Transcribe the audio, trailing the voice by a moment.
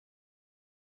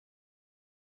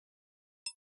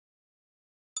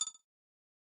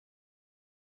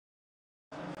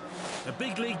A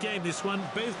big league game, this one.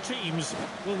 Both teams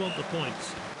will want the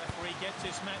points. Referee gets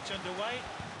this match underway.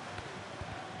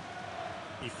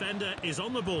 Defender is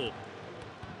on the ball.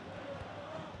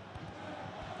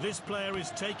 This player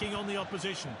is taking on the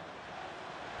opposition.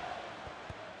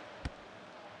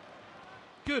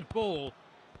 Good ball.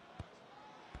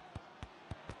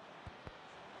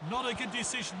 Not a good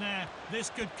decision there. This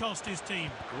could cost his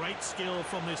team. Great skill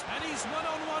from this. And he's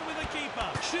one-on-one with the keeper.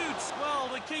 Shoots. Well,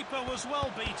 the keeper was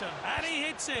well beaten. And he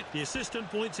hits it. The assistant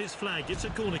points his flag. It's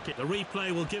a corner kick. The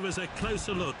replay will give us a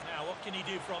closer look. Now, what can he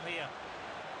do from here?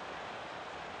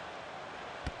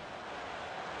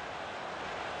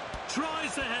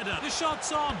 Tries the header. The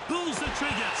shot's on. Pulls the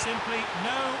trigger. Simply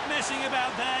no messing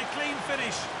about there. Clean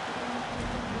finish.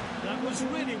 That was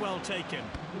really well taken.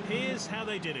 Here's how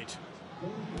they did it.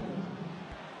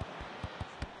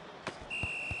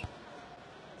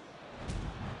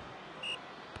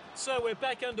 So we're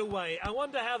back underway. I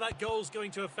wonder how that goal's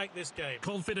going to affect this game.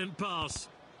 Confident pass.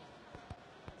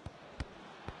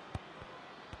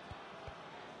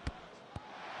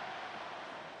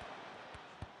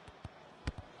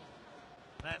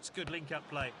 That's good link-up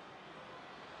play.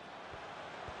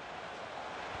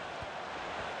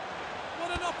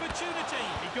 What an opportunity!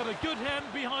 He got a good hand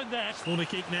behind that. Corner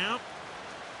kick now.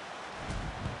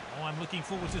 Oh, I'm looking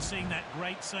forward to seeing that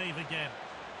great save again.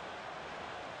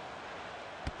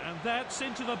 And that's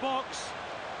into the box.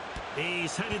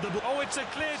 He's headed the ball. Oh, it's a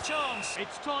clear chance.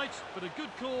 It's tight, but a good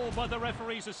call by the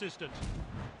referee's assistant.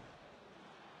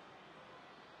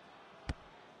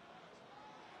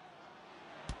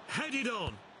 Headed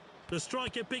on. The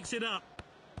striker picks it up.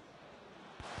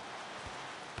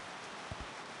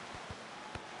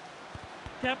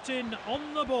 Captain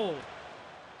on the ball.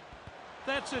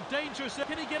 That's a dangerous...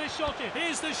 Can he get a shot in?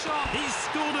 Here's the shot. He's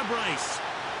scored a brace.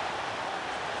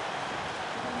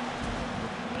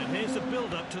 And here's the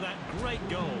build-up to that great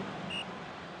goal.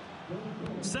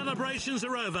 Celebrations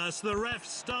are over, so the ref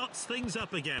starts things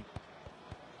up again.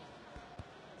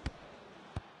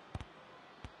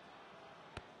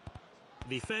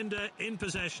 Defender in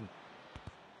possession.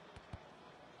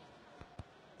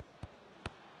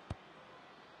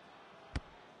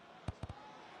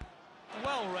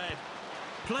 Well read.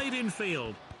 Played in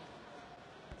field.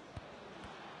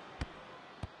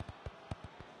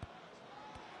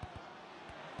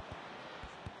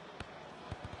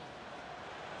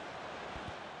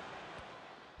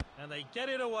 And they get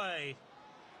it away.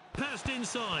 Passed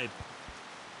inside.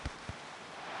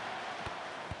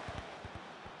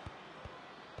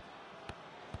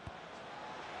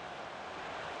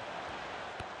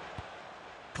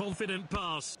 Confident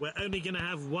pass. We're only going to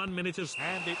have 1 minute of...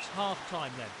 And it's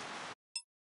half-time then.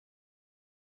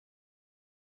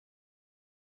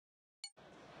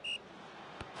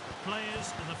 The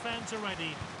players and the fans are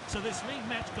ready, so this league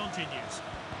match continues.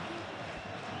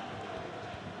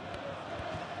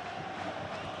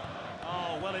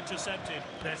 Oh, well intercepted.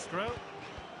 Destro.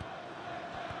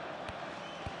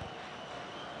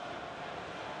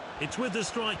 It's with the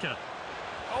striker.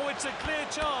 Oh, it's a clear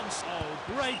chance.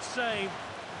 Oh, great save.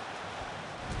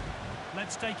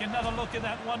 Let's take another look at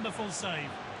that wonderful save.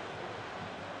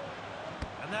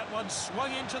 And that one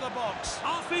swung into the box.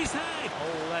 Off his head!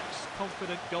 Oh, that's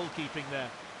confident goalkeeping there.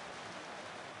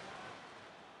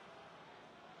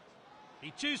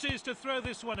 He chooses to throw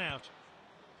this one out.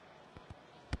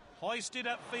 Hoisted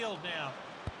upfield now.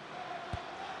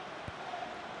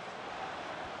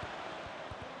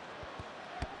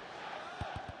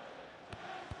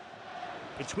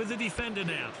 It's with the defender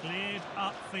now. Cleared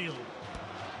upfield.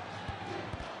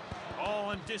 Oh,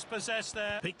 and dispossessed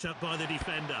there. Picked up by the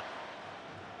defender.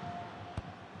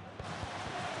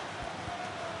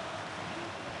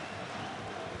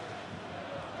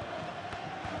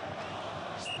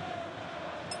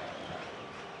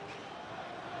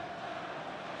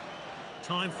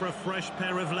 Time for a fresh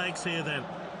pair of legs here then.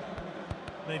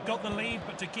 They've got the lead,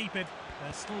 but to keep it,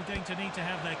 they're still going to need to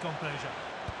have their composure.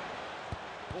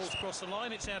 Ball's crossed the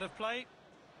line, it's out of play.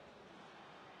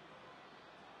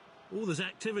 Oh, there's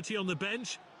activity on the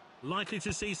bench. Likely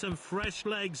to see some fresh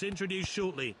legs introduced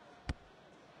shortly.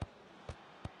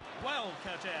 Well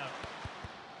cut out.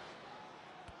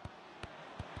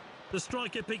 The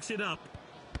striker picks it up.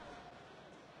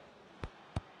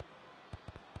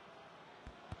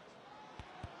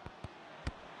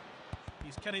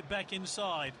 He's cut it back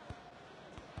inside.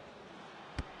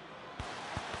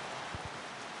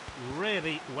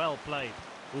 Really well played.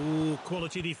 Ooh,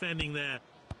 quality defending there.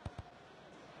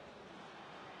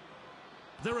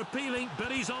 They're appealing,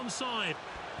 but he's onside.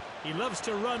 He loves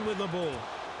to run with the ball.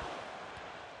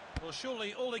 Well,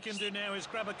 surely all he can do now is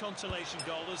grab a consolation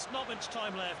goal. There's not much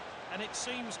time left, and it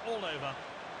seems all over.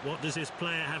 What does this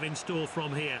player have in store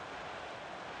from here?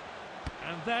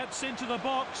 And that's into the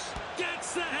box.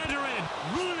 Gets the header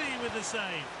in. Rooney with the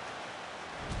save.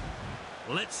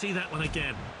 Let's see that one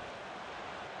again.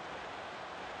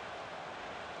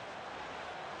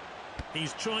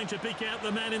 He's trying to pick out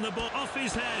the man in the box. Off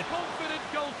his head. Confident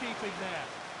goalkeeping there.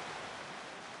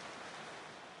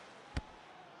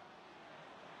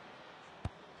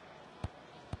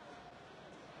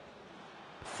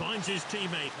 Finds his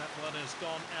teammate. That one has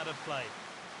gone out of play.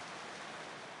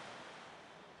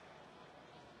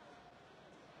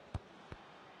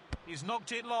 He's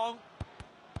knocked it long.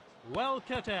 Well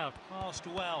cut out. Passed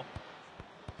well.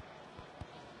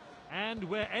 And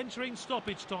we're entering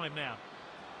stoppage time now.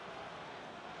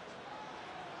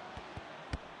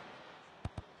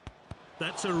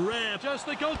 That's a rare... Just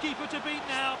the goalkeeper to beat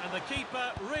now. And the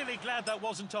keeper really glad that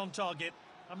wasn't on target.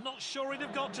 I'm not sure he'd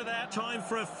have got to that. Time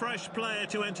for a fresh player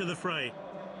to enter the fray.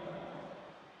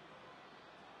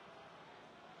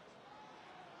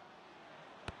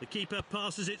 The keeper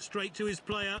passes it straight to his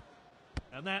player.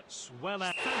 And that's well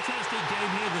out. Fantastic game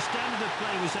here. The standard of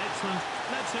play was excellent.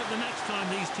 Let's hope the next time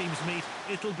these teams meet,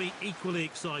 it'll be equally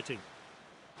exciting.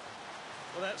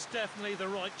 Well, that's definitely the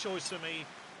right choice for me.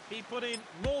 He put in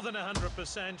more than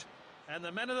 100%, and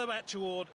the Man of the Match award